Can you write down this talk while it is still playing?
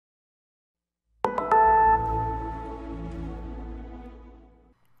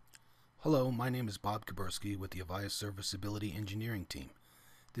Hello, my name is Bob Kuberski with the Avaya Serviceability Engineering Team.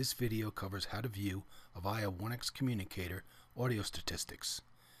 This video covers how to view Avaya 1X Communicator Audio Statistics.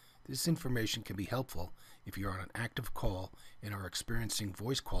 This information can be helpful if you are on an active call and are experiencing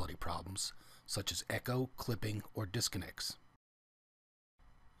voice quality problems such as echo, clipping, or disconnects.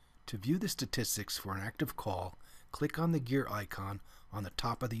 To view the statistics for an active call, click on the gear icon on the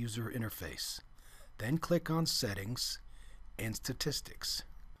top of the user interface. Then click on Settings and Statistics.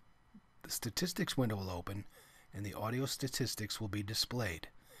 The Statistics window will open and the audio statistics will be displayed.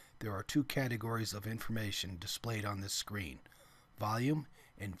 There are two categories of information displayed on this screen: volume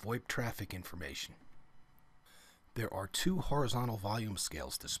and VoIP traffic information. There are two horizontal volume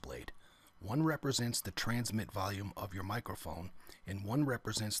scales displayed. One represents the transmit volume of your microphone and one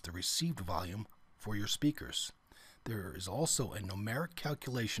represents the received volume for your speakers. There is also a numeric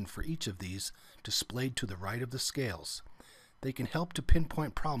calculation for each of these displayed to the right of the scales. They can help to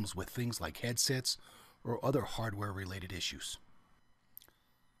pinpoint problems with things like headsets or other hardware-related issues.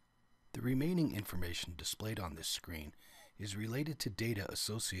 The remaining information displayed on this screen is related to data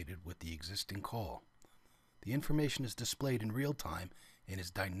associated with the existing call. The information is displayed in real time and is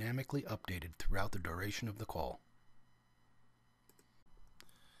dynamically updated throughout the duration of the call.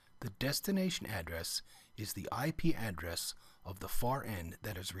 The destination address is the IP address of the far end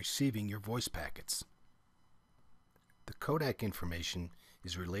that is receiving your voice packets. The codec information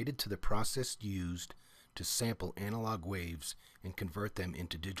is related to the process used to sample analog waves and convert them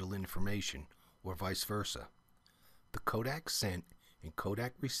into digital information, or vice versa. The codec sent and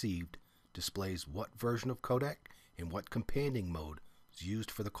codec received displays what version of codec and what companion mode is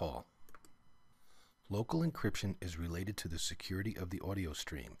used for the call. Local encryption is related to the security of the audio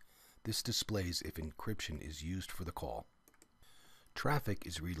stream. This displays if encryption is used for the call. Traffic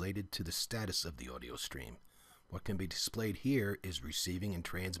is related to the status of the audio stream. What can be displayed here is receiving and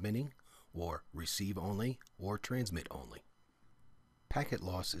transmitting, or receive only, or transmit only. Packet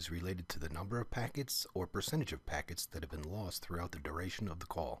loss is related to the number of packets or percentage of packets that have been lost throughout the duration of the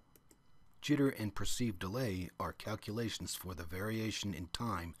call. Jitter and perceived delay are calculations for the variation in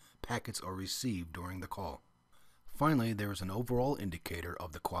time packets are received during the call. Finally, there is an overall indicator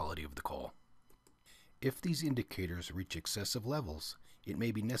of the quality of the call. If these indicators reach excessive levels, it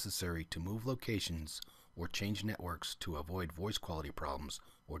may be necessary to move locations or change networks to avoid voice quality problems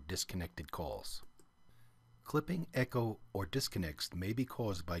or disconnected calls. Clipping, echo, or disconnects may be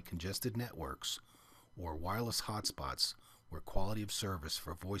caused by congested networks or wireless hotspots where quality of service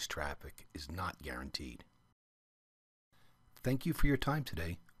for voice traffic is not guaranteed. Thank you for your time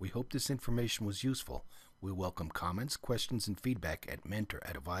today. We hope this information was useful. We welcome comments, questions, and feedback at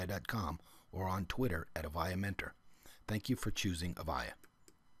mentor@avaya.com or on Twitter @AvayaMentor. Thank you for choosing Avaya.